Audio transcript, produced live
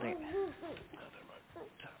Cheers,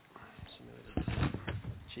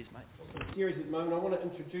 mate. The series at the moment, I want to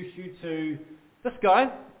introduce you to this guy,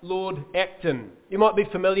 Lord Acton. You might be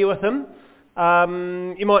familiar with him.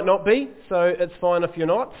 You might not be, so it's fine if you're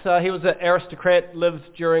not. He was an aristocrat,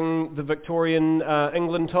 lived during the Victorian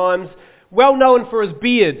England times. Well known for his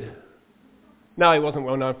beard. No, he wasn't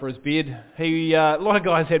well known for his beard. A lot of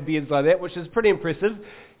guys had beards like that, which is pretty impressive.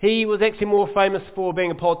 He was actually more famous for being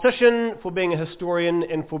a politician, for being a historian,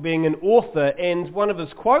 and for being an author. And one of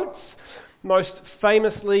his quotes, most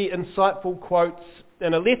famously insightful quotes,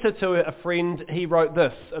 in a letter to a friend, he wrote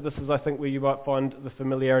this. This is, I think, where you might find the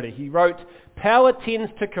familiarity. He wrote, "Power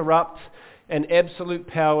tends to corrupt, and absolute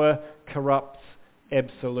power corrupts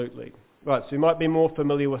absolutely." Right, so you might be more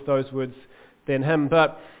familiar with those words than him.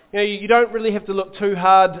 But you don't really have to look too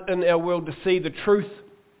hard in our world to see the truth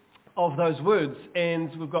of those words. And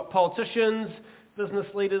we've got politicians, business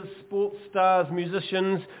leaders, sports stars,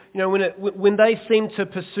 musicians. When they seem to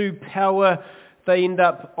pursue power, they end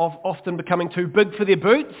up often becoming too big for their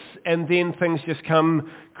boots, and then things just come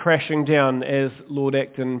crashing down, as Lord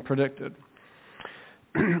Acton predicted.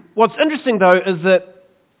 What's interesting, though, is that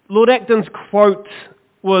Lord Acton's quote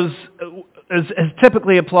is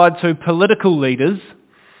typically applied to political leaders,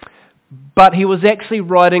 but he was actually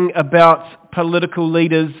writing about political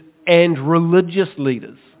leaders and religious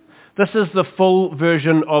leaders. This is the full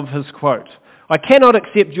version of his quote. "I cannot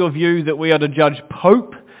accept your view that we are to judge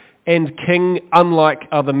Pope and King unlike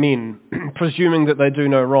other men, presuming that they do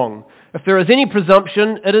no wrong. If there is any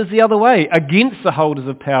presumption, it is the other way, against the holders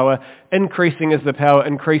of power, increasing as the power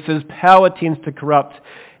increases. Power tends to corrupt,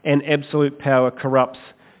 and absolute power corrupts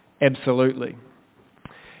absolutely."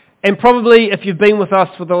 And probably, if you've been with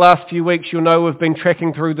us for the last few weeks, you'll know we've been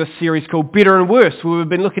tracking through this series called Better and Worse, where we've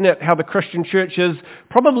been looking at how the Christian church is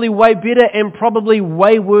probably way better and probably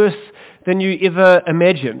way worse than you ever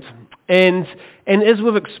imagined. And as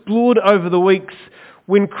we've explored over the weeks,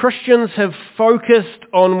 when Christians have focused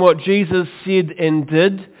on what Jesus said and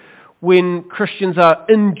did, when Christians are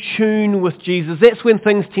in tune with Jesus, that's when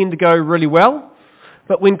things tend to go really well.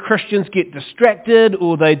 But when Christians get distracted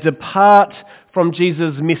or they depart from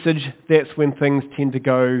Jesus' message, that's when things tend to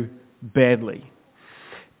go badly.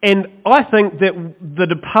 And I think that the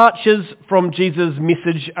departures from Jesus'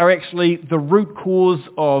 message are actually the root cause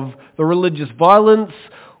of the religious violence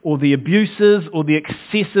or the abuses or the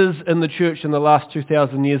excesses in the church in the last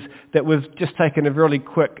 2,000 years that we've just taken a really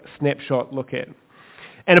quick snapshot look at.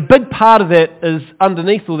 And a big part of that is,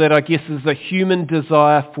 underneath all that, I guess, is the human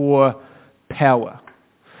desire for power.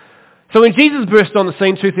 So when Jesus burst on the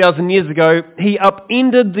scene 2,000 years ago, he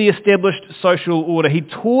upended the established social order. He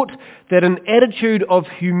taught that an attitude of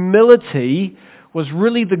humility was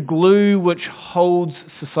really the glue which holds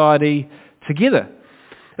society together.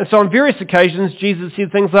 And so on various occasions, Jesus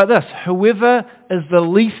said things like this: "Whoever is the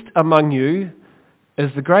least among you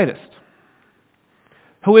is the greatest.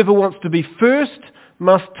 Whoever wants to be first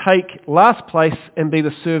must take last place and be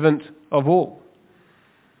the servant of all.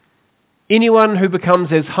 Anyone who becomes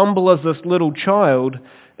as humble as this little child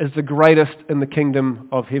is the greatest in the kingdom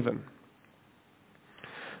of heaven.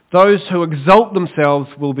 Those who exalt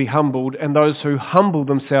themselves will be humbled, and those who humble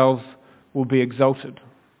themselves will be exalted.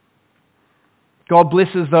 God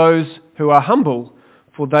blesses those who are humble,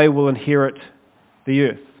 for they will inherit the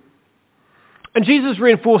earth." And Jesus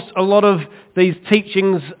reinforced a lot of these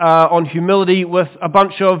teachings on humility with a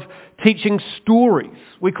bunch of teaching stories.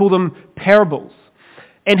 We call them parables.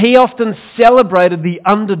 And he often celebrated the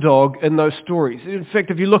underdog in those stories. In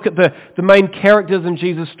fact, if you look at the main characters in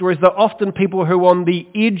Jesus' stories, they're often people who are on the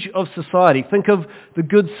edge of society. Think of the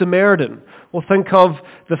Good Samaritan, or think of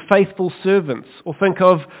the faithful servants, or think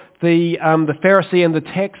of the Pharisee and the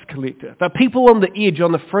tax collector. They're people on the edge,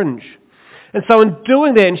 on the fringe. And so in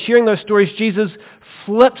doing that and sharing those stories, Jesus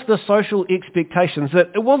flipped the social expectations,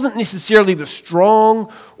 that it wasn't necessarily the strong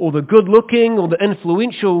or the good-looking or the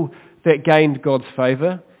influential that gained God's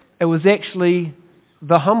favour. It was actually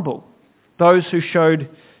the humble, those who showed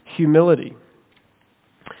humility.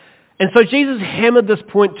 And so Jesus hammered this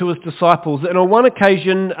point to his disciples. And on one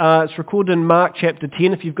occasion, it's recorded in Mark chapter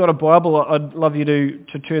 10. If you've got a Bible, I'd love you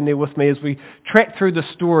to turn there with me as we track through the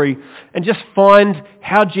story and just find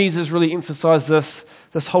how Jesus really emphasised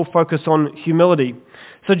this whole focus on humility.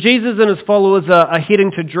 So Jesus and his followers are heading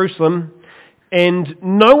to Jerusalem, and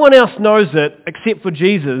no one else knows it except for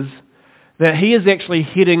Jesus, that he is actually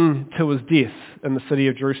heading to his death in the city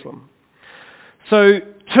of Jerusalem. So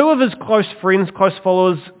two of his close friends, close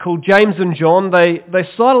followers, called James and John, they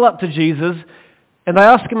sidle up to Jesus and they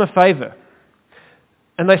ask him a favour.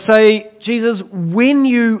 And they say, "Jesus, when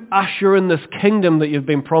you usher in this kingdom that you've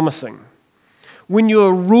been promising, when you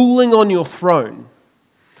are ruling on your throne,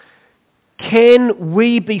 can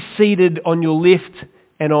we be seated on your left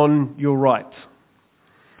and on your right?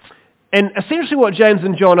 And essentially what James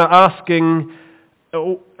and John are asking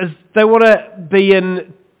is they want to be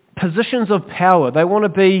in positions of power. They want to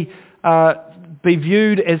be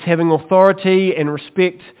viewed as having authority and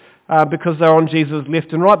respect because they're on Jesus'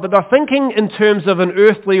 left and right, but they're thinking in terms of an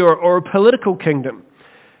earthly or a political kingdom.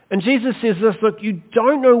 And Jesus says this, look, you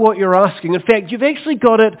don't know what you're asking. In fact, you've actually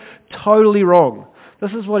got it totally wrong.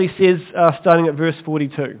 This is what he says starting at verse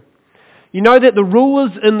 42. You know that the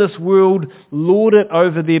rulers in this world lord it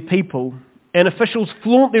over their people, and officials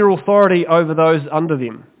flaunt their authority over those under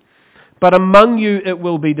them. But among you it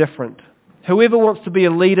will be different. Whoever wants to be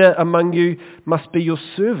a leader among you must be your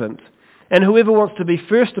servant, and whoever wants to be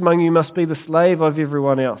first among you must be the slave of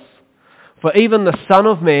everyone else. For even the Son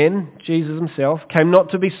of Man, Jesus himself, came not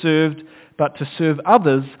to be served, but to serve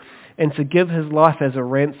others, and to give his life as a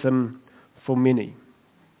ransom for many.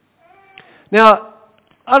 Now,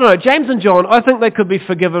 I don't know, James and John, I think they could be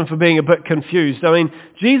forgiven for being a bit confused. I mean,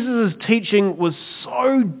 Jesus' teaching was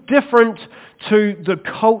so different to the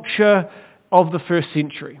culture of the first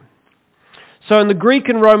century. So in the Greek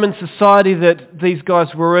and Roman society that these guys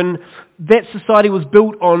were in, that society was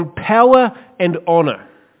built on power and honour.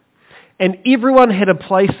 And everyone had a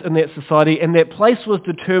place in that society, and that place was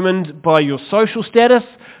determined by your social status,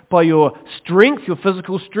 by your strength, your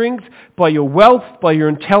physical strength, by your wealth, by your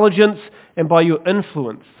intelligence, and by your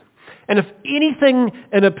influence. And if anything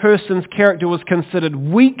in a person's character was considered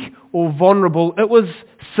weak or vulnerable, it was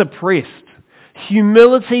suppressed.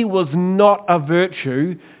 Humility was not a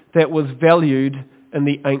virtue that was valued in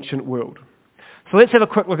the ancient world. So let's have a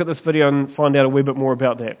quick look at this video and find out a wee bit more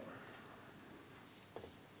about that.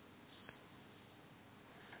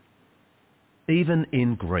 Even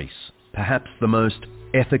in Greece, perhaps the most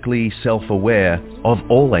ethically self-aware of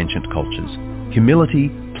all ancient cultures, humility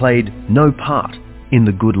played no part in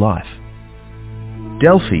the good life.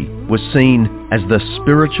 Delphi was seen as the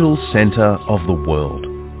spiritual centre of the world,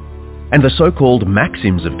 and the so-called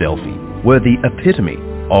maxims of Delphi were the epitome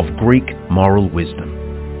of Greek moral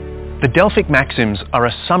wisdom. The Delphic maxims are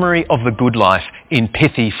a summary of the good life in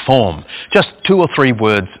pithy form, just 2 or 3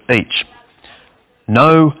 words each.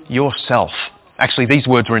 Know yourself. Actually, these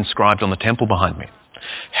words were inscribed on the temple behind me.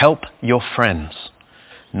 Help your friends.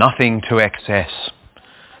 Nothing to excess.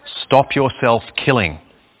 Stop yourself killing.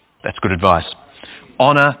 That's good advice.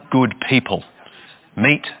 Honour good people.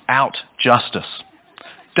 Mete out justice.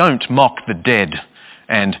 Don't mock the dead.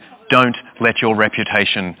 And don't let your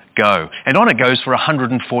reputation go. And on it goes for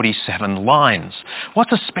 147 lines.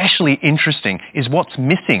 What's especially interesting is what's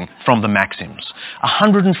missing from the maxims.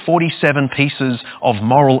 147 pieces of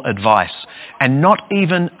moral advice, and not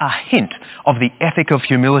even a hint of the ethic of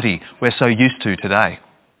humility we're so used to today.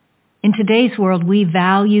 In today's world, we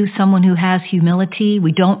value someone who has humility.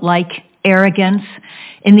 We don't like arrogance.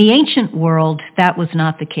 In the ancient world, that was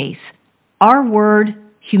not the case. Our word,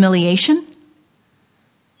 humiliation,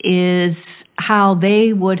 is how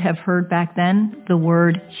they would have heard back then the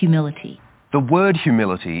word humility. The word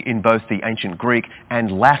humility in both the ancient Greek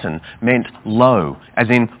and Latin meant low, as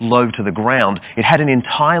in low to the ground. It had an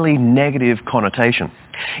entirely negative connotation.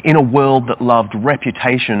 In a world that loved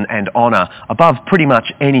reputation and honour above pretty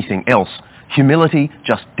much anything else, humility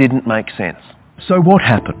just didn't make sense. So what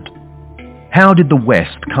happened? How did the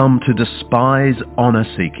West come to despise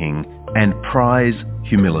honour-seeking and prize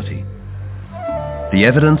humility? The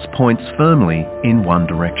evidence points firmly in one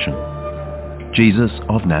direction: Jesus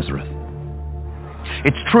of Nazareth.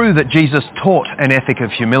 It's true that Jesus taught an ethic of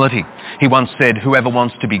humility. He once said, "Whoever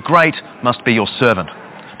wants to be great must be your servant."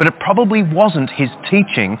 But it probably wasn't his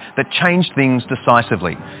teaching that changed things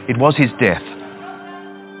decisively. It was his death.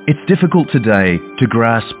 It's difficult today to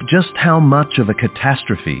grasp just how much of a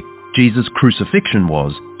catastrophe Jesus' crucifixion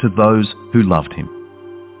was to those who loved him.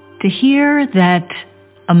 To hear that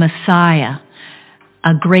a Messiah,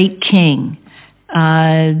 a great king,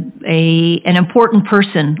 an important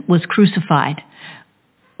person was crucified,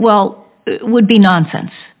 well, it would be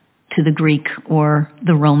nonsense to the Greek or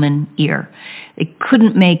the Roman ear. They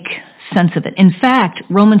couldn't make sense of it. In fact,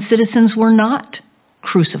 Roman citizens were not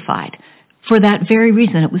crucified for that very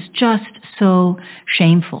reason. It was just so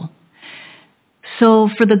shameful. So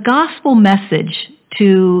for the gospel message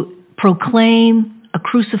to proclaim a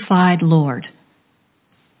crucified Lord,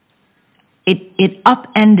 it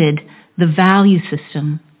upended the value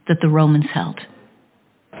system that the Romans held.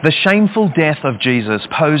 The shameful death of Jesus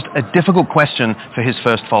posed a difficult question for his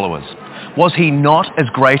first followers. Was he not as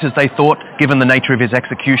great as they thought, given the nature of his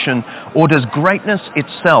execution? Or does greatness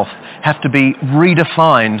itself have to be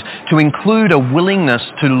redefined to include a willingness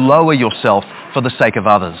to lower yourself for the sake of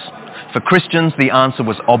others? For Christians, the answer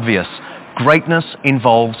was obvious. Greatness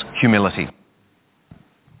involves humility.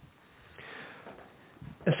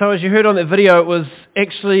 And so as you heard on that video, it was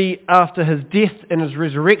actually after his death and his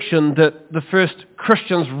resurrection that the first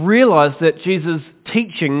Christians realised that Jesus'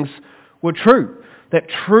 teachings were true. That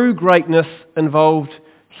true greatness involved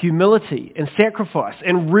humility and sacrifice,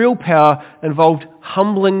 and real power involved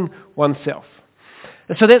humbling oneself.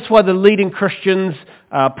 And so that's why the leading Christians,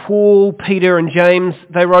 Paul, Peter and James,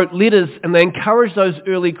 they wrote letters and they encouraged those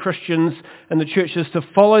early Christians and the churches to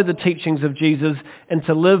follow the teachings of Jesus and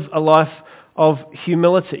to live a life of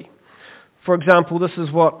humility. For example, this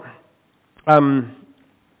is what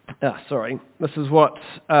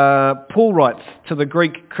Paul writes to the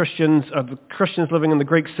Greek Christians, the Christians living in the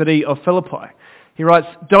Greek city of Philippi. He writes,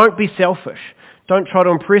 "Don't be selfish. Don't try to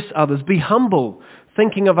impress others. Be humble,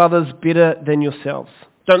 thinking of others better than yourselves.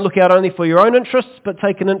 Don't look out only for your own interests, but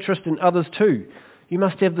take an interest in others too. You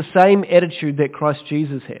must have the same attitude that Christ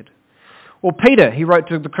Jesus had." Or Peter, he wrote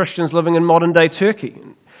to the Christians living in modern-day Turkey,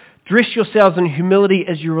 "Dress yourselves in humility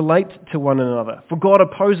as you relate to one another. For God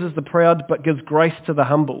opposes the proud, but gives grace to the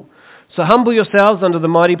humble. So humble yourselves under the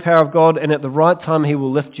mighty power of God, and at the right time he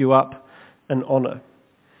will lift you up in honour."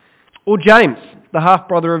 Or James, the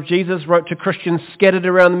half-brother of Jesus, wrote to Christians scattered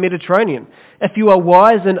around the Mediterranean, "If you are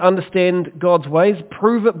wise and understand God's ways,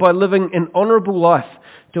 prove it by living an honourable life,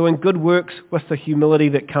 doing good works with the humility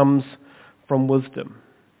that comes from wisdom."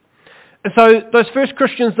 And so those first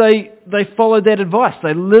Christians, they followed that advice.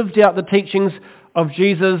 They lived out the teachings of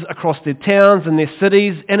Jesus across their towns and their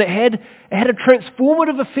cities, and it had a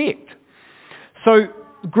transformative effect. So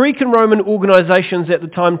Greek and Roman organisations at the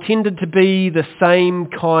time tended to be the same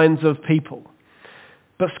kinds of people.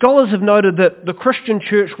 But scholars have noted that the Christian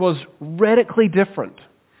church was radically different.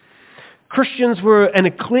 Christians were an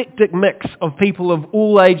eclectic mix of people of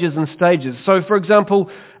all ages and stages. So for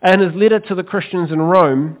example, in his letter to the Christians in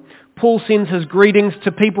Rome, Paul sends his greetings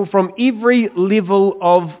to people from every level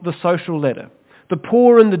of the social ladder. The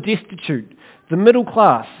poor and the destitute, the middle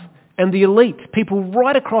class and the elite, people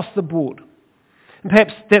right across the board. And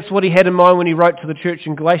perhaps that's what he had in mind when he wrote to the church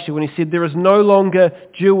in Galatia, when he said, "There is no longer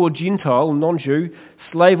Jew or Gentile, non-Jew,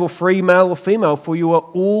 slave or free, male or female, for you are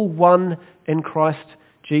all one in Christ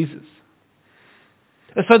Jesus."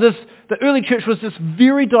 And so the early church was this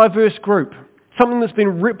very diverse group, something that's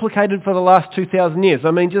been replicated for the last 2,000 years.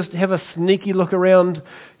 I mean, just have a sneaky look around,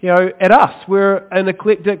 at us. We're an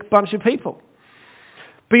eclectic bunch of people.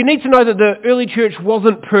 But you need to know that the early church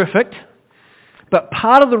wasn't perfect, but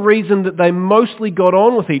part of the reason that they mostly got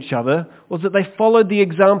on with each other was that they followed the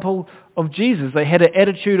example of Jesus. They had an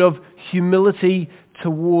attitude of humility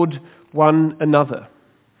toward one another.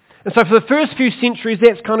 And so for the first few centuries,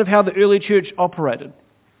 that's kind of how the early church operated.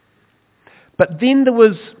 But then there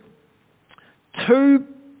was two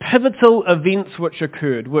pivotal events which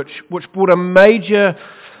occurred, which brought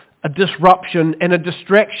a disruption and a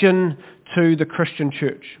distraction to the Christian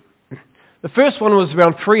church. The first one was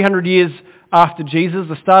around 300 years after Jesus,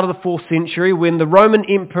 the start of the 4th century, when the Roman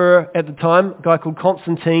emperor at the time, a guy called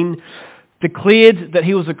Constantine, declared that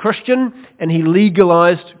he was a Christian and he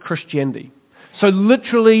legalized Christianity. So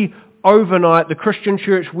literally overnight, the Christian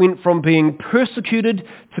church went from being persecuted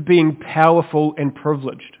to being powerful and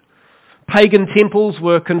privileged. Pagan temples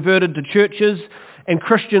were converted to churches, and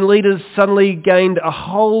Christian leaders suddenly gained a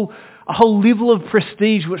whole level of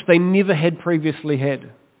prestige which they never had previously had.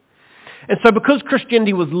 And so because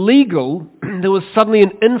Christianity was legal, there was suddenly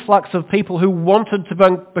an influx of people who wanted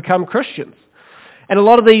to become Christians. And a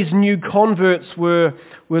lot of these new converts were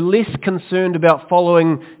less concerned about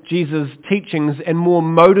following Jesus' teachings and more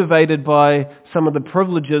motivated by some of the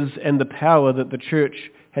privileges and the power that the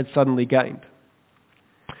church had suddenly gained.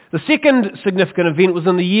 The second significant event was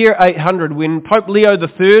in the year 800 when Pope Leo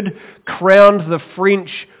III crowned the French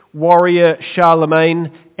warrior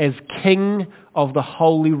Charlemagne as king of the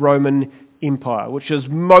Holy Roman Empire, which is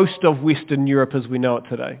most of Western Europe as we know it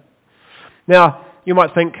today. Now, you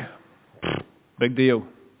might think, big deal.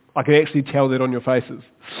 I can actually tell that on your faces.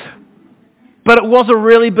 But it was a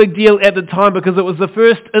really big deal at the time because it was the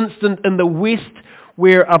first instance in the West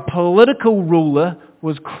where a political ruler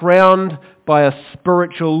was crowned by a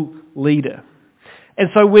spiritual leader. And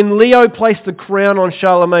so when Leo placed the crown on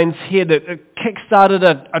Charlemagne's head, it kick-started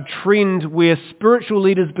a trend where spiritual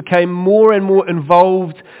leaders became more and more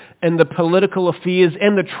involved in the political affairs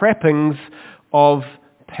and the trappings of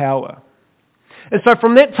power. And so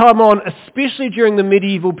from that time on, especially during the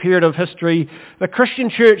medieval period of history, the Christian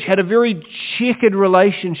church had a very checkered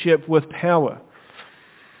relationship with power.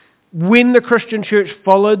 When the Christian church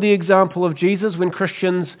followed the example of Jesus, when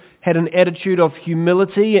Christians had an attitude of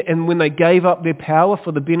humility and when they gave up their power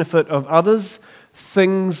for the benefit of others,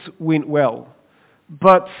 things went well.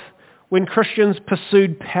 But when Christians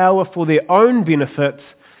pursued power for their own benefit,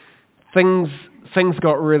 things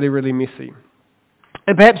got really, really messy.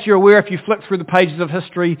 And perhaps you're aware, if you flip through the pages of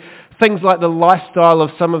history, things like the lifestyle of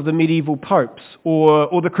some of the medieval popes,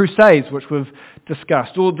 or the Crusades, which we've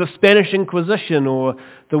discussed, or the Spanish Inquisition, or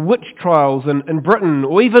the witch trials in Britain,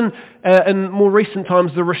 or even in more recent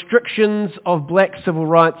times, the restrictions of black civil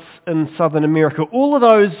rights in Southern America. All of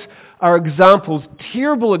those are examples,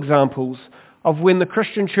 terrible examples, of when the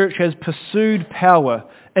Christian church has pursued power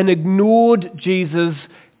and ignored Jesus'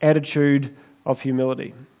 attitude of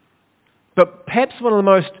humility. But perhaps one of the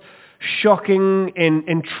most shocking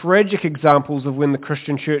and tragic examples of when the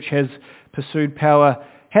Christian church has pursued power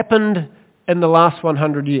happened in the last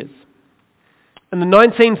 100 years. In the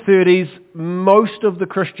 1930s, most of the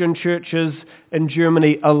Christian churches in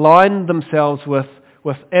Germany aligned themselves with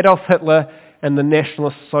Adolf Hitler and the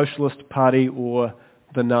Nationalist Socialist Party, or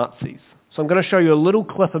the Nazis. So I'm going to show you a little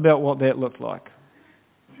clip about what that looked like.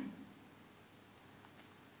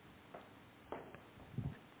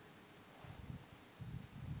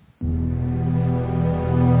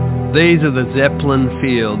 These are the Zeppelin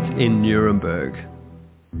fields in Nuremberg.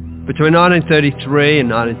 Between 1933 and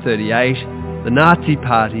 1938, the Nazi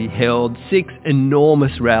Party held 6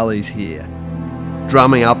 enormous rallies here,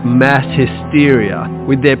 drumming up mass hysteria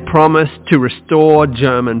with their promise to restore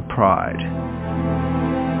German pride.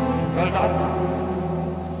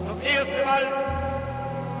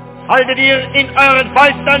 Haltet ihr in euren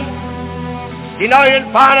Fäusten die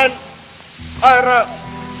neuen Fahnen. Eure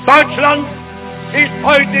Deutschland ist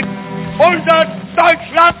heute unser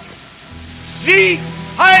Deutschland. Sieg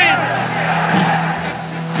heil!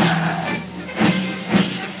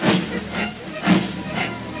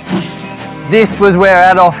 This was where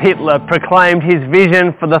Adolf Hitler proclaimed his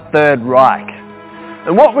vision for the Third Reich.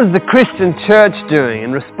 And what was the Christian church doing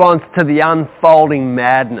in response to the unfolding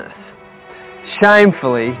madness?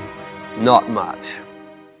 Shamefully, not much.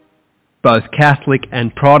 Both Catholic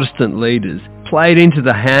and Protestant leaders played into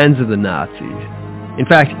the hands of the Nazis. In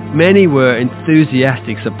fact, many were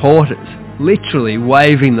enthusiastic supporters, literally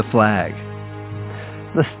waving the flag.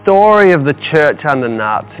 The story of the church under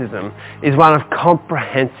Nazism is one of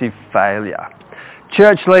comprehensive failure.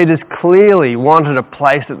 Church leaders clearly wanted a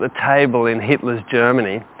place at the table in Hitler's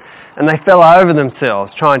Germany, and they fell over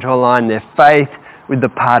themselves trying to align their faith with the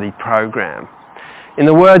party program. In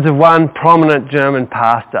the words of one prominent German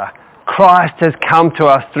pastor, Christ has come to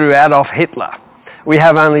us through Adolf Hitler. We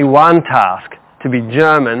have only one task, to be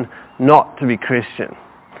German, not to be Christian.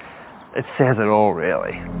 It says it all,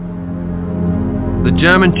 really. The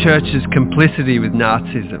German church's complicity with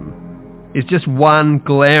Nazism is just one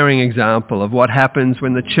glaring example of what happens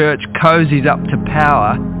when the church cozies up to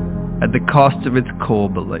power at the cost of its core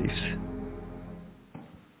beliefs.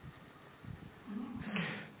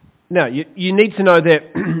 Now, you need to know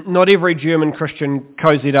that not every German Christian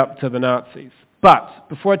cozied up to the Nazis. But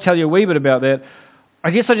before I tell you a wee bit about that,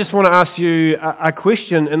 I guess I just want to ask you a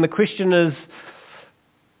question, and the question is,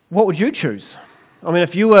 what would you choose? I mean,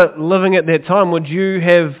 if you were living at that time, would you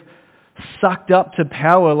have sucked up to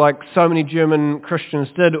power like so many German Christians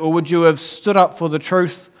did, or would you have stood up for the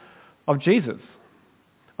truth of Jesus?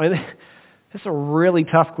 I mean, that's a really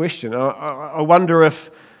tough question. I wonder if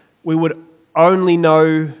we would only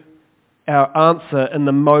know our answer in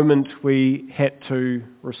the moment we had to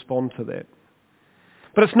respond to that.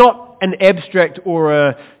 But it's not an abstract or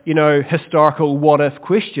a, historical what-if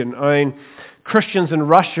question. I mean, Christians in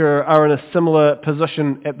Russia are in a similar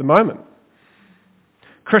position at the moment.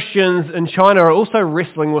 Christians in China are also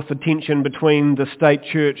wrestling with the tension between the state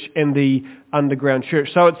church and the underground church.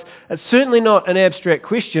 So it's certainly not an abstract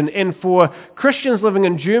question. And for Christians living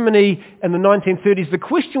in Germany in the 1930s, the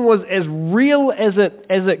question was as real as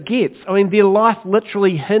it gets. I mean, their life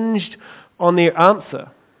literally hinged on their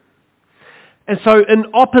answer. And so in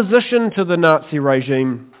opposition to the Nazi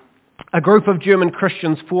regime, a group of German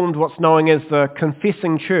Christians formed what's known as the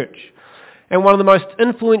Confessing Church. And one of the most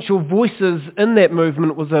influential voices in that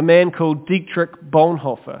movement was a man called Dietrich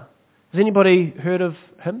Bonhoeffer. Has anybody heard of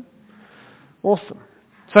him? Awesome.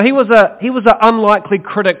 So he was an unlikely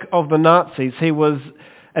critic of the Nazis. He was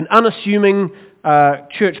an unassuming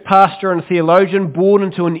church pastor and theologian, born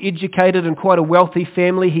into an educated and quite a wealthy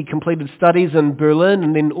family. He completed studies in Berlin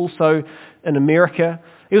and then also in America.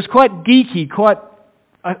 He was quite geeky, quite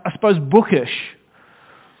I suppose, bookish.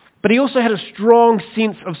 But he also had a strong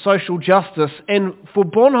sense of social justice, and for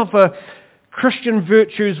Bonhoeffer, Christian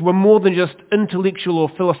virtues were more than just intellectual or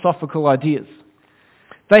philosophical ideas.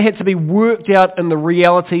 They had to be worked out in the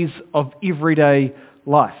realities of everyday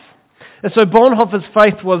life. And so Bonhoeffer's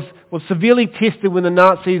faith was severely tested when the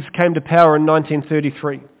Nazis came to power in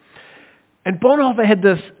 1933. And Bonhoeffer had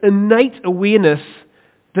this innate awareness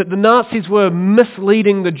that the Nazis were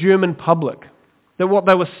misleading the German public, that what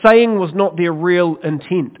they were saying was not their real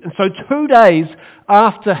intent. And so 2 days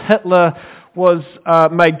after Hitler was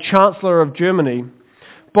made Chancellor of Germany,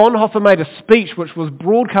 Bonhoeffer made a speech which was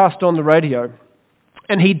broadcast on the radio,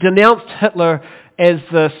 and he denounced Hitler as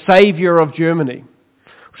the saviour of Germany,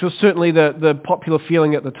 which was certainly the popular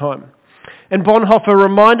feeling at the time. And Bonhoeffer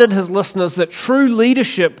reminded his listeners that true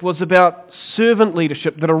leadership was about servant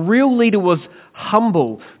leadership, that a real leader was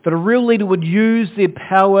humble, that a real leader would use their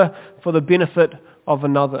power for the benefit of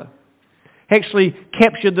another. He actually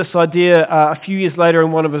captured this idea a few years later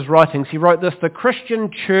in one of his writings. He wrote this: "The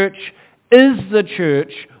Christian church is the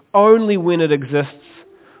church only when it exists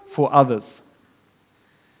for others."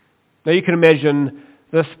 Now you can imagine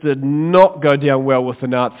this did not go down well with the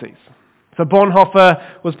Nazis. So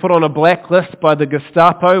Bonhoeffer was put on a blacklist by the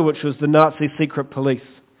Gestapo, which was the Nazi secret police.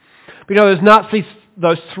 But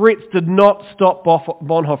those threats did not stop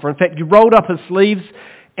Bonhoeffer. In fact, he rolled up his sleeves,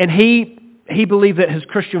 and he believed that his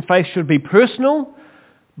Christian faith should be personal,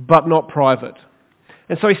 but not private.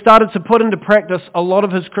 And so he started to put into practice a lot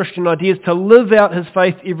of his Christian ideas to live out his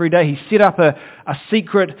faith every day. He set up a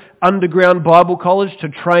secret underground Bible college to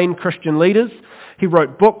train Christian leaders. He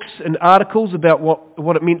wrote books and articles about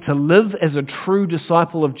what it meant to live as a true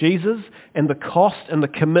disciple of Jesus and the cost and the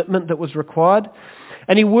commitment that was required.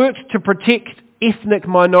 And he worked to protect ethnic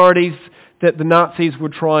minorities that the Nazis were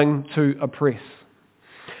trying to oppress.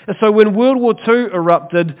 And so when World War II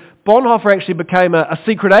erupted, Bonhoeffer actually became a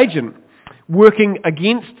secret agent working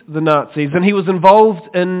against the Nazis, and he was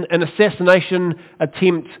involved in an assassination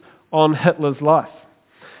attempt on Hitler's life.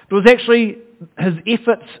 It was actually his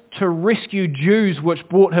efforts to rescue Jews which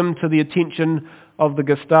brought him to the attention of the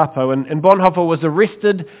Gestapo. And Bonhoeffer was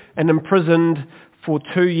arrested and imprisoned for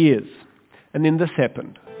 2 years. And then this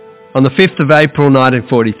happened. On the 5th of April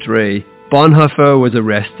 1943, Bonhoeffer was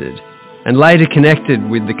arrested and later connected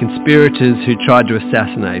with the conspirators who tried to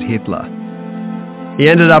assassinate Hitler. He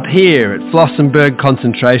ended up here at Flossenburg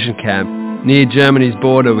concentration camp near Germany's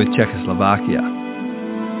border with Czechoslovakia.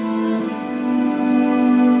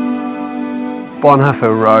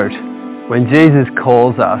 Bonhoeffer wrote, "When Jesus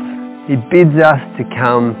calls us, he bids us to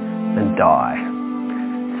come and die.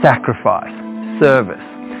 Sacrifice, service,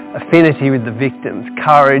 affinity with the victims,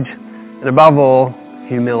 courage, and above all,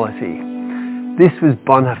 humility." This was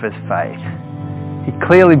Bonhoeffer's faith. He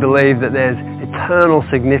clearly believed that there's eternal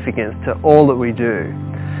significance to all that we do,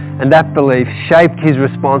 and that belief shaped his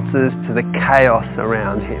responses to the chaos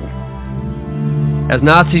around him. As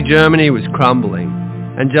Nazi Germany was crumbling,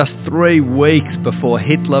 and just 3 weeks before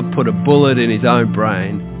Hitler put a bullet in his own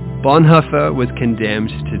brain, Bonhoeffer was condemned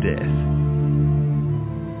to death.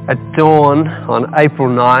 At dawn on April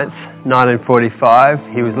 9th, 1945,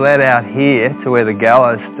 he was led out here to where the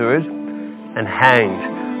gallows stood and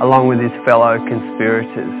hanged along with his fellow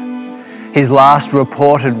conspirators. His last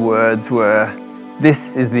reported words were, "This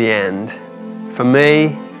is the end. For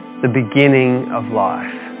me, the beginning of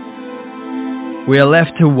life." We are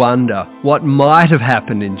left to wonder what might have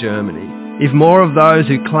happened in Germany if more of those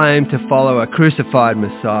who claimed to follow a crucified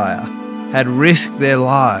Messiah had risked their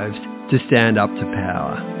lives to stand up to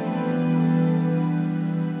power.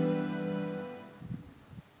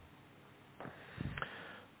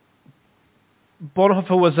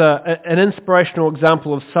 Bonhoeffer was an inspirational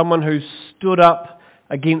example of someone who stood up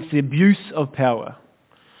against the abuse of power.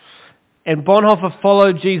 And Bonhoeffer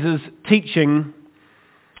followed Jesus' teaching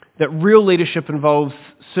that real leadership involves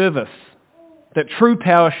service, that true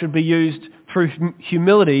power should be used through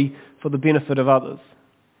humility for the benefit of others.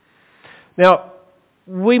 Now,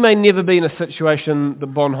 we may never be in a situation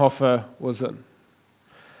that Bonhoeffer was in,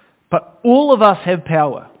 but all of us have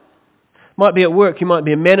power. Might be at work, you might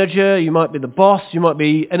be a manager, you might be the boss, you might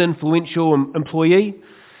be an influential employee.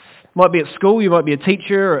 Might be at school, you might be a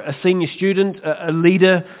teacher, a senior student, a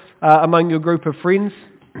leader among your group of friends.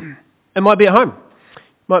 It might be at home.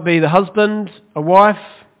 Might be the husband, a wife,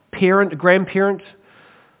 parent, a grandparent.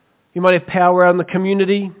 You might have power around the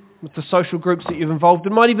community with the social groups that you've involved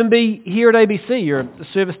in. It might even be here at ABC. You're a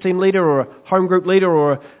service team leader or a home group leader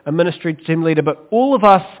or a ministry team leader. But all of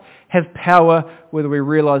us have power whether we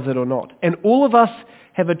realise it or not. And all of us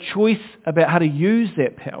have a choice about how to use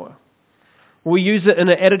that power. Will we use it in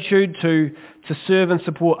an attitude to serve and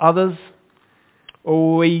support others?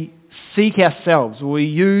 Or will we seek ourselves? Will we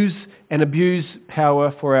use and abuse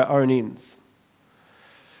power for our own ends?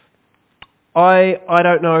 I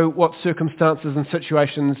don't know what circumstances and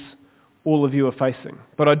situations all of you are facing,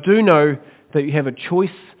 but I do know that you have a choice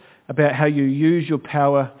about how you use your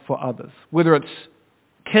power for others, whether it's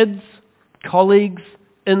kids, colleagues,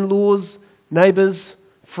 in-laws, neighbours,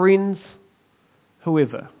 friends,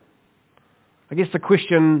 whoever. I guess the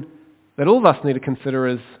question that all of us need to consider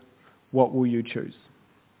is, what will you choose?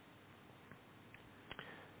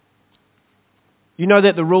 You know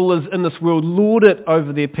that the rulers in this world lord it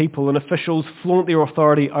over their people, and officials flaunt their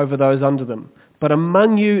authority over those under them. But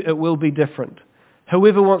among you it will be different.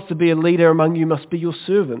 Whoever wants to be a leader among you must be your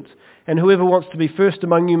servant, and whoever wants to be first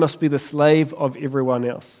among you must be the slave of everyone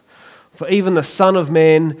else. For even the Son of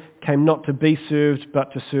Man came not to be served,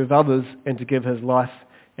 but to serve others, and to give his life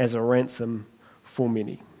as a ransom for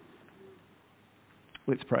many.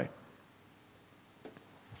 Let's pray.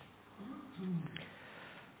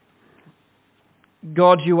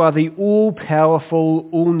 God, you are the all-powerful,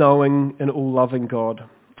 all-knowing, and all-loving God.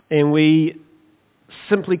 And we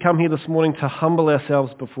simply come here this morning to humble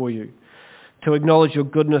ourselves before you, to acknowledge your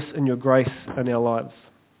goodness and your grace in our lives.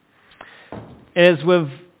 As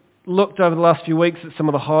we've looked over the last few weeks at some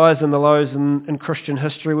of the highs and the lows in Christian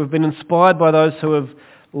history, we've been inspired by those who have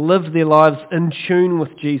lived their lives in tune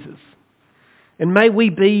with Jesus. And may we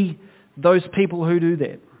be those people who do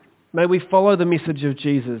that. May we follow the message of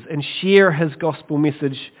Jesus and share his gospel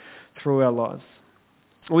message through our lives.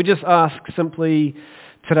 We just ask simply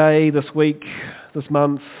today, this week, this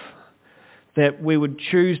month, that we would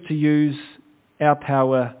choose to use our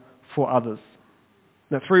power for others.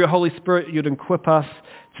 That through your Holy Spirit you'd equip us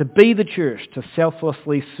to be the church, to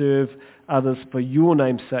selflessly serve others for your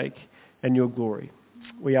name's sake and your glory.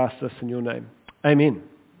 We ask this in your name. Amen.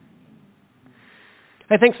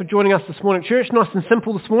 Hey, thanks for joining us this morning, church. Nice and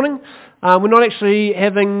simple this morning. We're not actually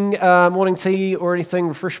having morning tea or anything,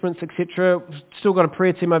 refreshments, etc. We've still got a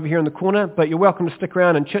prayer team over here in the corner, but you're welcome to stick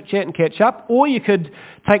around and chit-chat and catch up. Or you could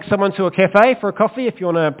take someone to a cafe for a coffee if you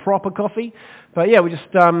want a proper coffee. But yeah, we just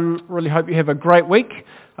really hope you have a great week,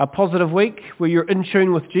 a positive week where you're in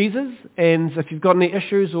tune with Jesus. And if you've got any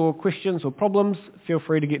issues or questions or problems, feel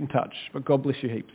free to get in touch. But God bless you heaps.